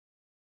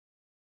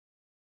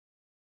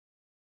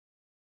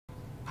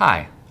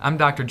Hi, I'm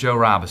Dr. Joe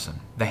Robison,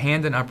 the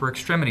Hand and Upper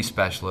Extremity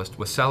Specialist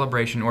with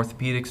Celebration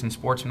Orthopedics and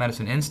Sports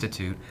Medicine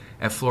Institute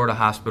at Florida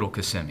Hospital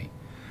Kissimmee.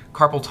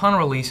 Carpal tunnel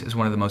release is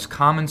one of the most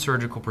common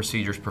surgical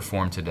procedures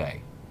performed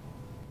today.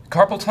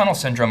 Carpal tunnel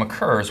syndrome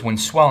occurs when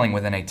swelling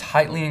within a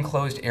tightly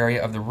enclosed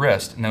area of the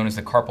wrist known as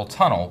the carpal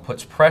tunnel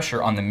puts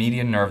pressure on the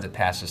median nerve that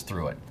passes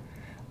through it.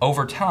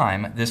 Over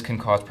time, this can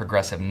cause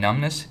progressive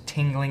numbness,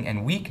 tingling,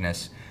 and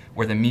weakness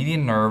where the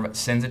median nerve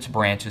sends its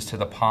branches to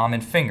the palm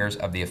and fingers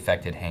of the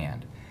affected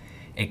hand.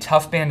 A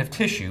tough band of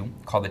tissue,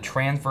 called the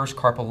transverse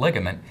carpal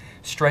ligament,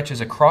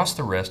 stretches across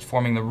the wrist,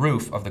 forming the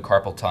roof of the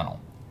carpal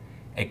tunnel.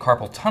 A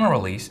carpal tunnel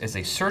release is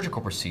a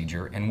surgical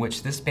procedure in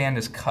which this band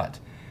is cut,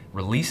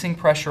 releasing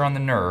pressure on the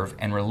nerve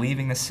and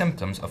relieving the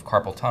symptoms of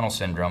carpal tunnel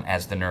syndrome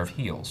as the nerve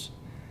heals.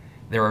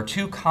 There are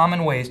two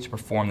common ways to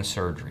perform the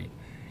surgery.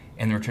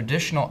 In the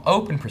traditional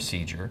open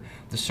procedure,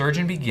 the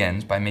surgeon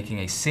begins by making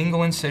a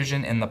single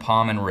incision in the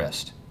palm and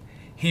wrist.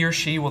 He or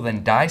she will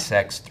then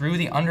dissect through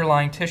the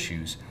underlying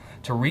tissues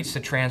to reach the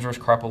transverse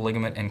carpal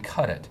ligament and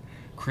cut it,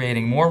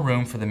 creating more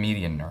room for the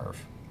median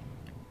nerve.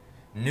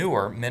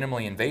 Newer,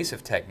 minimally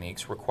invasive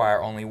techniques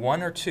require only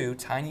one or two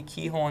tiny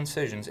keyhole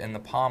incisions in the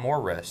palm or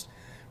wrist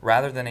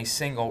rather than a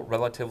single,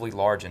 relatively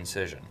large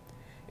incision.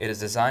 It is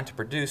designed to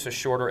produce a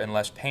shorter and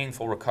less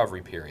painful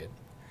recovery period.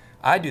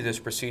 I do this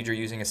procedure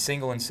using a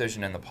single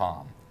incision in the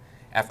palm.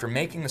 After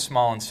making the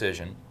small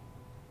incision,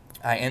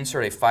 I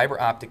insert a fiber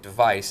optic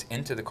device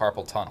into the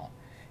carpal tunnel.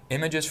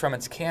 Images from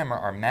its camera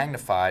are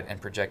magnified and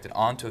projected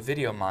onto a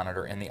video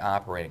monitor in the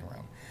operating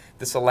room.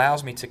 This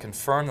allows me to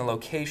confirm the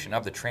location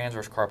of the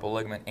transverse carpal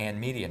ligament and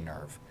median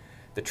nerve.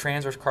 The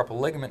transverse carpal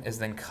ligament is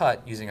then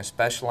cut using a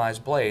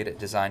specialized blade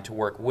designed to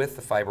work with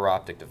the fiber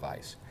optic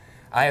device.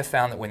 I have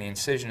found that when the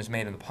incision is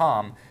made in the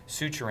palm,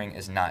 suturing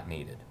is not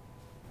needed.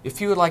 If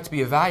you would like to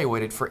be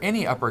evaluated for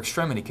any upper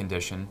extremity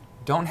condition,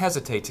 don't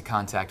hesitate to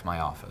contact my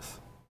office.